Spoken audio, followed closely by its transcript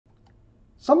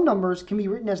Some numbers can be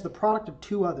written as the product of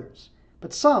two others,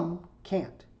 but some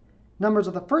can't. Numbers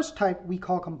of the first type we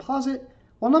call composite,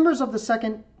 while numbers of the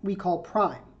second we call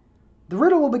prime. The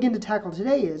riddle we'll begin to tackle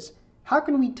today is, how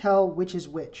can we tell which is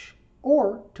which?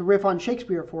 Or, to riff on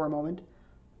Shakespeare for a moment,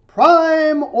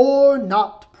 prime or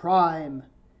not prime?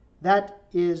 That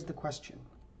is the question.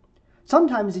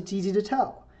 Sometimes it's easy to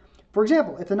tell. For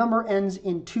example, if the number ends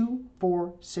in 2,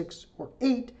 4, 6, or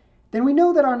 8, then we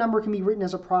know that our number can be written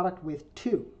as a product with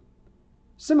 2.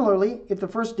 Similarly, if the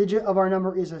first digit of our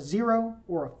number is a 0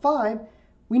 or a 5,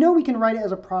 we know we can write it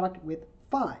as a product with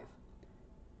 5.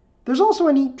 There's also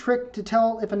a neat trick to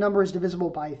tell if a number is divisible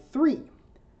by 3.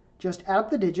 Just add up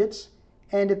the digits,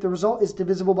 and if the result is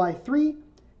divisible by 3,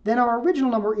 then our original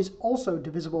number is also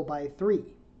divisible by 3.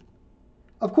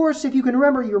 Of course, if you can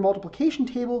remember your multiplication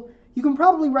table, you can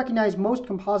probably recognize most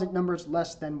composite numbers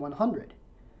less than 100.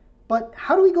 But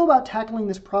how do we go about tackling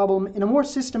this problem in a more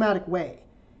systematic way?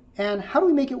 And how do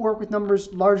we make it work with numbers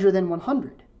larger than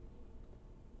 100?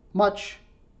 Much,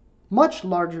 much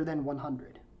larger than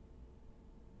 100.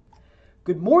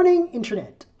 Good morning,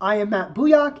 Internet. I am Matt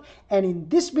Booyak, and in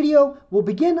this video, we'll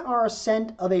begin our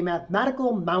ascent of a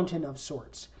mathematical mountain of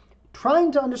sorts,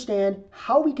 trying to understand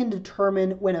how we can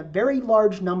determine when a very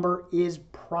large number is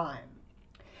prime.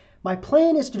 My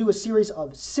plan is to do a series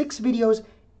of 6 videos,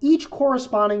 each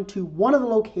corresponding to one of the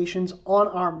locations on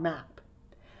our map.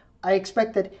 I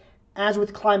expect that, as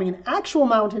with climbing an actual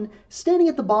mountain, standing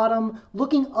at the bottom,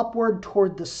 looking upward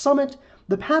toward the summit,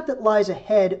 the path that lies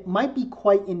ahead might be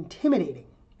quite intimidating.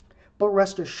 But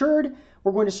rest assured,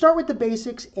 we're going to start with the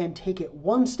basics and take it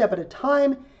one step at a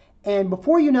time, and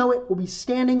before you know it, we'll be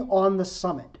standing on the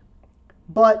summit.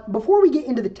 But before we get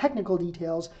into the technical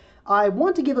details, I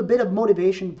want to give a bit of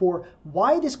motivation for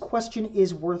why this question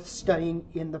is worth studying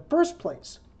in the first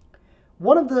place.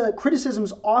 One of the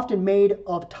criticisms often made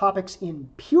of topics in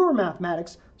pure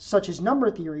mathematics, such as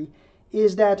number theory,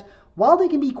 is that while they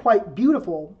can be quite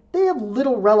beautiful, they have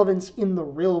little relevance in the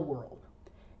real world.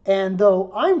 And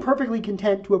though I'm perfectly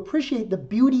content to appreciate the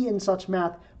beauty in such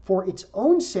math for its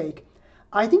own sake,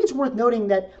 I think it's worth noting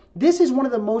that this is one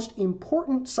of the most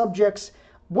important subjects,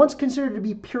 once considered to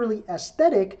be purely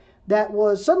aesthetic, that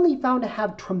was suddenly found to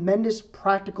have tremendous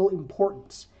practical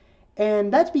importance.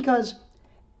 And that's because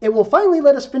it will finally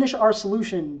let us finish our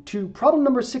solution to problem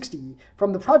number 60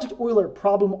 from the Project Euler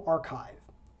Problem Archive.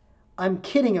 I'm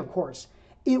kidding, of course.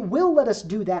 It will let us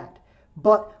do that.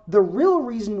 But the real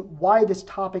reason why this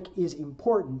topic is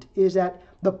important is that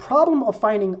the problem of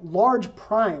finding large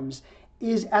primes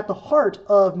is at the heart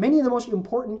of many of the most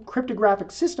important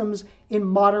cryptographic systems in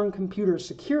modern computer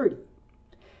security.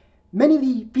 Many of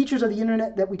the features of the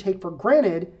internet that we take for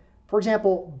granted, for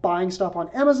example, buying stuff on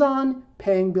Amazon,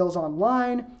 paying bills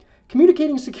online,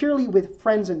 communicating securely with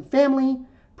friends and family,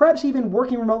 perhaps even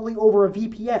working remotely over a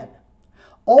VPN,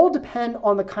 all depend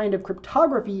on the kind of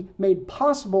cryptography made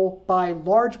possible by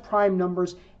large prime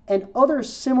numbers and other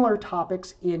similar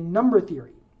topics in number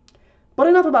theory. But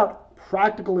enough about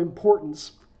practical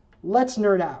importance. Let's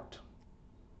nerd out.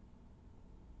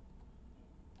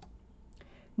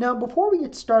 Now, before we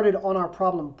get started on our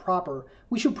problem proper,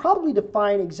 we should probably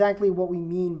define exactly what we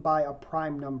mean by a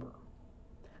prime number.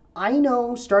 I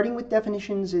know starting with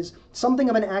definitions is something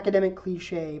of an academic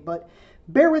cliche, but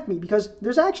bear with me because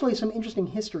there's actually some interesting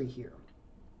history here.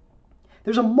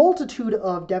 There's a multitude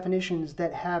of definitions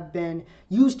that have been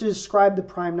used to describe the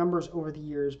prime numbers over the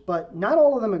years, but not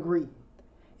all of them agree.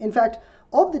 In fact,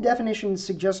 of the definitions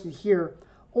suggested here,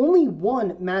 only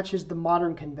one matches the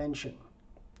modern convention.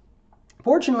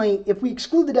 Fortunately, if we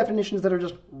exclude the definitions that are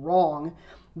just wrong,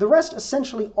 the rest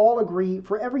essentially all agree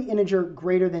for every integer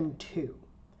greater than 2.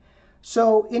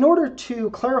 So in order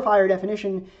to clarify our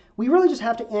definition, we really just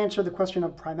have to answer the question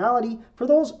of primality for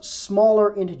those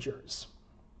smaller integers.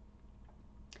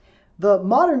 The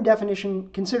modern definition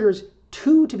considers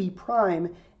 2 to be prime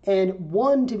and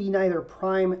 1 to be neither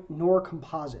prime nor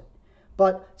composite.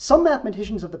 But some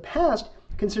mathematicians of the past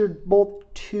considered both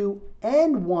 2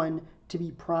 and 1 to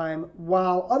be prime,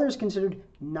 while others considered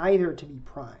neither to be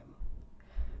prime.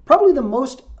 Probably the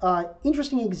most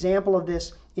interesting example of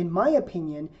this, in my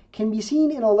opinion, can be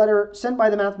seen in a letter sent by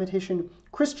the mathematician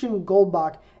Christian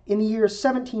Goldbach in the year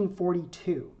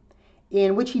 1742,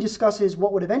 in which he discusses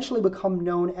what would eventually become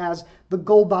known as the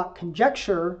Goldbach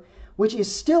conjecture, which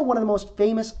is still one of the most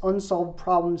famous unsolved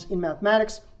problems in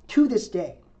mathematics to this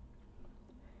day.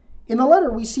 In the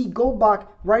letter, we see Goldbach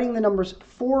writing the numbers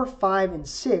 4, 5, and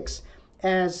 6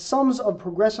 as sums of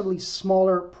progressively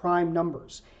smaller prime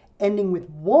numbers, ending with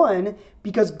 1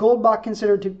 because Goldbach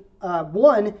considered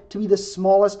 1 to be the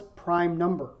smallest prime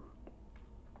number.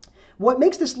 What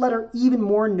makes this letter even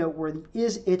more noteworthy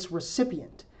is its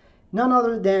recipient, none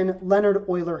other than Leonhard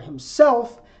Euler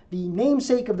himself, the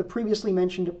namesake of the previously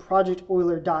mentioned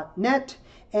ProjectEuler.net,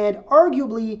 and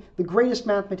arguably the greatest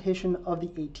mathematician of the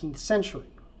 18th century.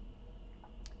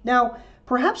 Now,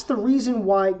 perhaps the reason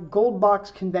why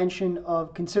Goldbach's convention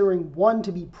of considering 1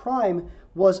 to be prime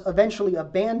was eventually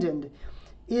abandoned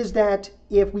is that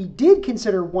if we did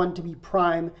consider 1 to be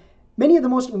prime, many of the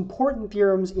most important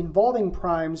theorems involving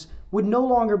primes would no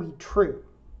longer be true.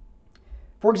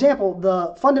 For example,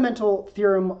 the fundamental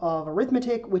theorem of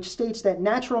arithmetic, which states that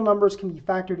natural numbers can be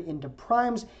factored into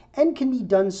primes and can be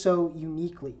done so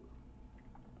uniquely.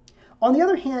 On the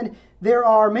other hand, there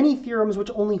are many theorems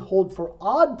which only hold for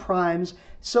odd primes,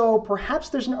 so perhaps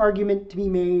there's an argument to be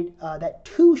made that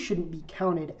 2 shouldn't be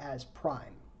counted as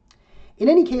prime. In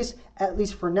any case, at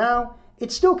least for now,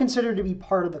 it's still considered to be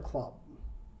part of the club.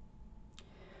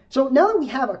 So now that we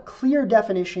have a clear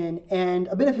definition and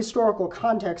a bit of historical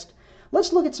context,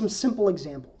 let's look at some simple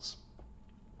examples.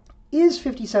 Is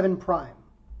 57 prime?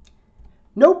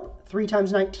 Nope, 3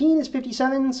 times 19 is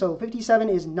 57, so 57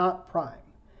 is not prime.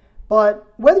 But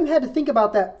whether you had to think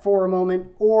about that for a moment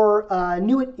or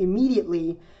knew it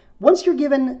immediately, once you're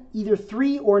given either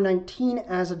 3 or 19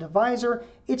 as a divisor,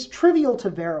 it's trivial to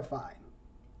verify.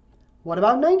 What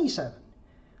about 97?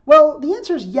 Well, the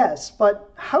answer is yes,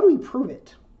 but how do we prove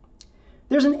it?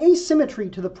 There's an asymmetry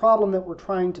to the problem that we're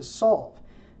trying to solve.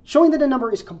 Showing that a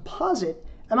number is composite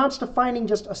amounts to finding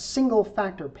just a single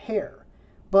factor pair.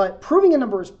 But proving a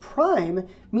number is prime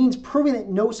means proving that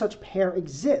no such pair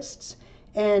exists.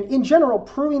 And in general,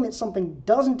 proving that something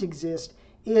doesn't exist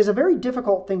is a very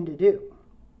difficult thing to do.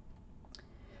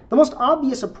 The most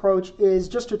obvious approach is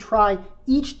just to try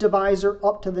each divisor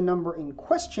up to the number in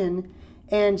question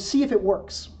and see if it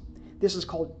works. This is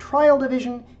called trial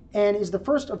division and is the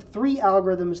first of 3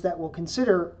 algorithms that we'll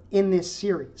consider in this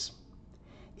series.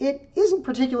 It isn't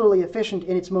particularly efficient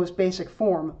in its most basic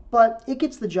form, but it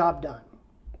gets the job done.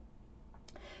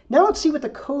 Now let's see what the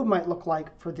code might look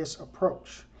like for this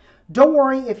approach. Don't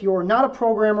worry if you're not a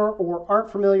programmer or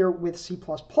aren't familiar with C++.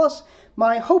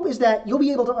 My hope is that you'll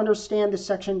be able to understand this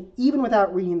section even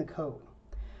without reading the code.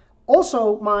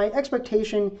 Also, my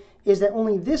expectation is that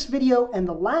only this video and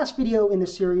the last video in the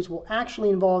series will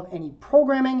actually involve any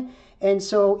programming, and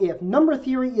so if number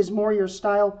theory is more your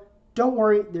style, don't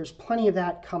worry, there's plenty of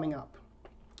that coming up.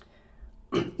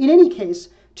 In any case,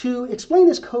 to explain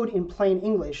this code in plain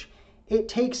English, it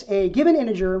takes a given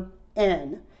integer,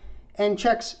 n, and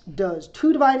checks does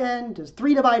 2 divide n, does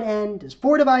 3 divide n, does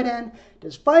 4 divide n,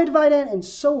 does 5 divide n, and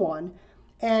so on.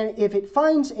 And if it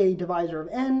finds a divisor of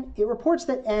n, it reports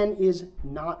that n is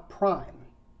not prime.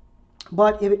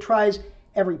 But if it tries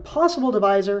every possible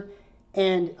divisor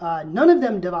and none of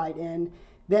them divide n,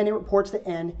 then it reports that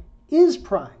n is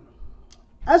prime.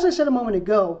 As I said a moment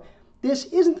ago, this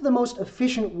isn't the most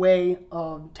efficient way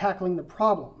of tackling the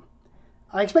problem.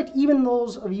 I expect even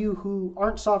those of you who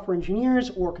aren't software engineers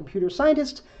or computer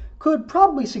scientists could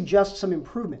probably suggest some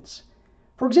improvements.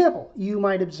 For example, you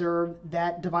might observe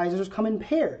that divisors come in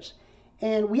pairs,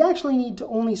 and we actually need to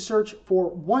only search for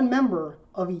one member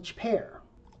of each pair.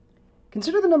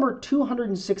 Consider the number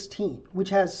 216, which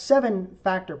has 7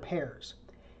 factor pairs.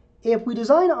 If we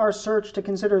design our search to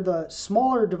consider the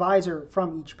smaller divisor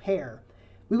from each pair,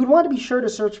 we would want to be sure to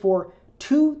search for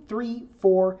 2, 3,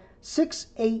 4, 6,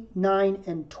 8, 9,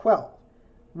 and 12,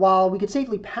 while we could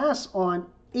safely pass on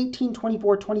 18,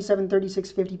 24, 27,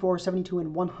 36, 54, 72,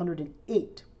 and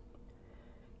 108.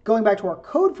 Going back to our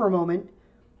code for a moment,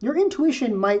 your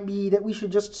intuition might be that we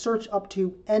should just search up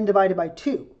to n divided by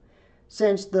 2,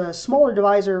 since the smaller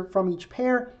divisor from each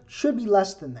pair should be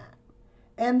less than that.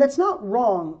 And that's not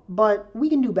wrong, but we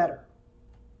can do better.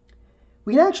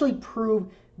 We can actually prove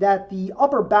that the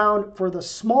upper bound for the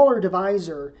smaller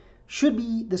divisor should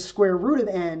be the square root of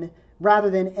n rather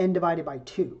than n divided by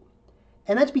 2.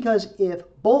 And that's because if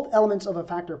both elements of a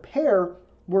factor pair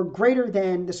were greater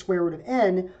than the square root of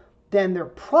n, then their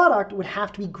product would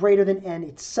have to be greater than n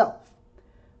itself.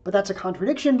 But that's a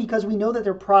contradiction because we know that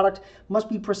their product must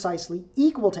be precisely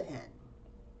equal to n.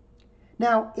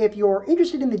 Now, if you're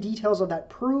interested in the details of that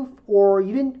proof, or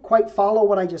you didn't quite follow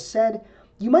what I just said,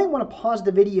 you might want to pause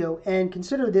the video and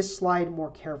consider this slide more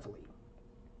carefully.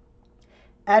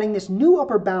 Adding this new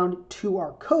upper bound to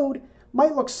our code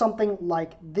might look something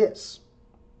like this.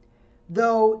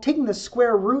 Though taking the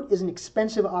square root is an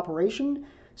expensive operation,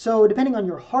 so depending on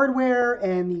your hardware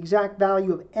and the exact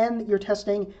value of n that you're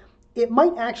testing, it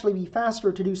might actually be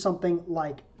faster to do something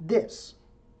like this.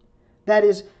 That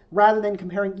is, rather than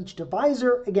comparing each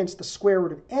divisor against the square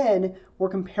root of n, we're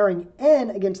comparing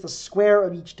n against the square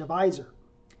of each divisor.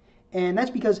 And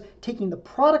that's because taking the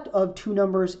product of two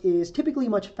numbers is typically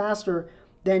much faster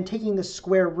than taking the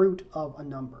square root of a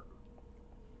number.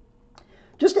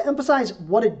 Just to emphasize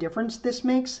what a difference this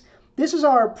makes, this is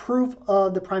our proof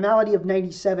of the primality of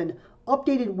 97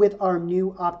 updated with our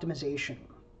new optimization.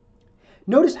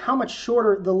 Notice how much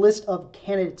shorter the list of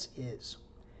candidates is.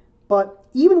 But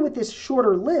even with this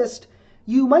shorter list,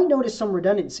 you might notice some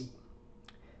redundancy.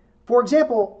 For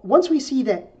example, once we see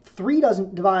that 3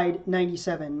 doesn't divide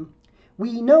 97,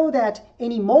 we know that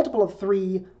any multiple of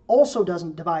 3 also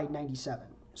doesn't divide 97.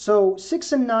 So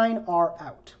 6 and 9 are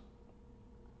out.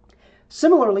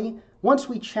 Similarly, once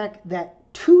we check that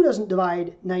 2 doesn't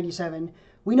divide 97,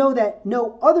 we know that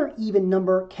no other even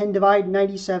number can divide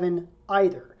 97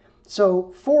 either.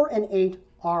 So 4 and 8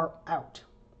 are out.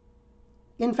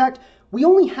 In fact, we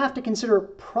only have to consider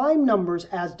prime numbers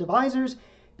as divisors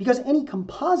because any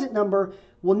composite number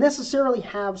will necessarily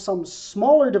have some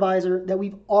smaller divisor that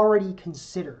we've already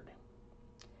considered.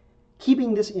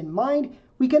 Keeping this in mind,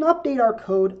 we can update our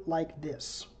code like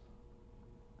this.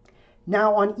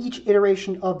 Now on each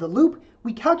iteration of the loop,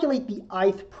 we calculate the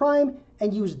ith prime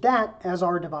and use that as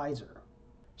our divisor.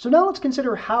 So now let's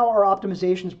consider how our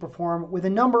optimizations perform with a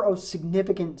number of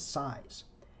significant size.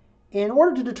 In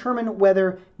order to determine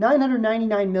whether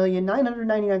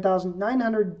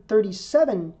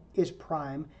 999,999,937 is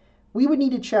prime, we would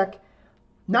need to check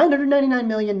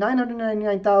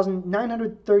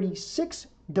 999,999,936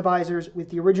 divisors with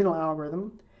the original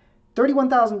algorithm,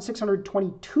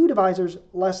 31,622 divisors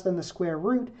less than the square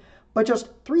root, but just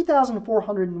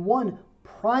 3,401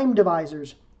 prime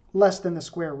divisors less than the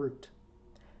square root.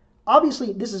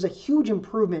 Obviously, this is a huge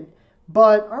improvement,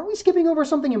 but are we skipping over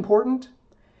something important?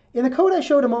 In the code I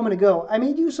showed a moment ago, I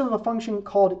made use of a function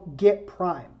called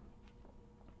getPrime.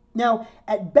 Now,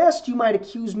 at best, you might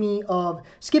accuse me of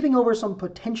skipping over some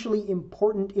potentially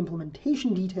important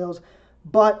implementation details,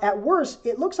 but at worst,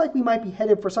 it looks like we might be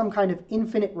headed for some kind of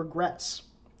infinite regress.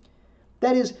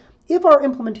 That is, if our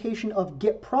implementation of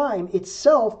getPrime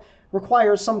itself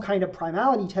requires some kind of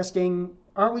primality testing,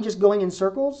 aren't we just going in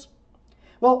circles?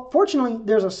 Well, fortunately,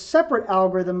 there's a separate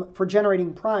algorithm for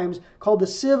generating primes called the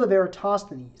sieve of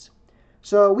Eratosthenes.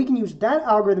 So we can use that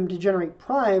algorithm to generate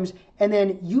primes and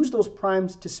then use those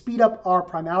primes to speed up our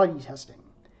primality testing.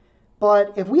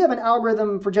 But if we have an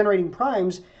algorithm for generating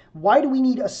primes, why do we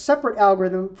need a separate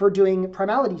algorithm for doing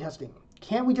primality testing?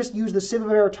 Can't we just use the sieve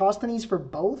of Eratosthenes for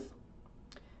both?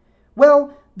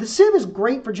 Well, the sieve is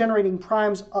great for generating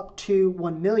primes up to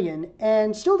 1 million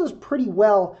and still does pretty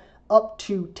well up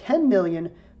to 10 million,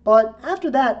 but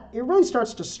after that, it really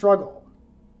starts to struggle.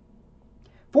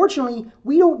 Fortunately,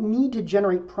 we don't need to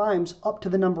generate primes up to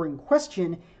the number in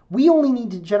question. We only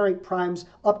need to generate primes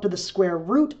up to the square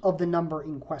root of the number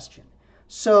in question.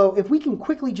 So if we can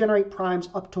quickly generate primes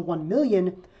up to 1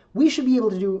 million, we should be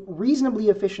able to do reasonably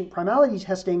efficient primality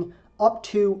testing up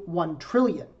to 1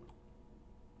 trillion.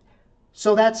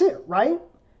 So that's it, right?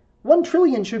 1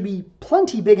 trillion should be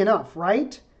plenty big enough,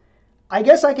 right? I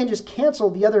guess I can just cancel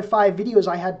the other 5 videos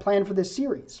I had planned for this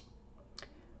series.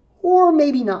 Or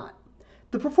maybe not.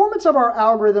 The performance of our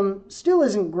algorithm still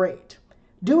isn't great.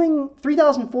 Doing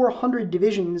 3,400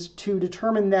 divisions to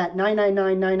determine that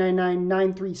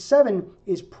 999,999,937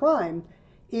 is prime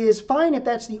is fine if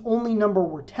that's the only number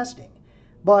we're testing.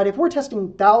 But if we're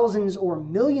testing thousands or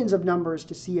millions of numbers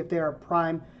to see if they are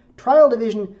prime, trial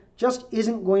division just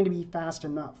isn't going to be fast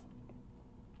enough.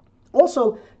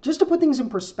 Also, just to put things in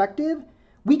perspective,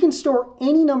 we can store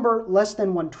any number less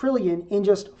than 1 trillion in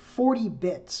just 40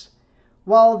 bits.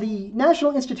 While the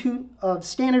National Institute of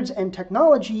Standards and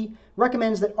Technology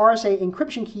recommends that RSA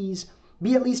encryption keys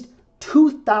be at least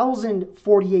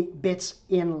 2,048 bits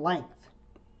in length.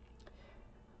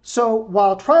 So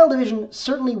while trial division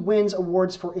certainly wins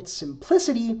awards for its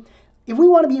simplicity, if we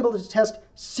want to be able to test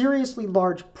seriously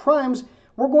large primes,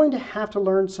 we're going to have to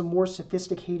learn some more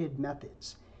sophisticated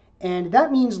methods. And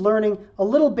that means learning a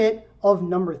little bit of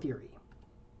number theory.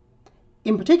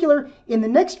 In particular, in the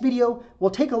next video, we'll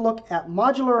take a look at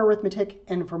modular arithmetic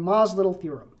and Fermat's little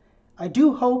theorem. I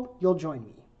do hope you'll join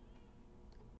me.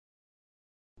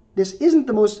 This isn't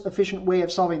the most efficient way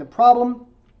of solving the problem.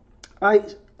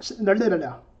 Let's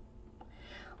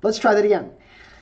try that again.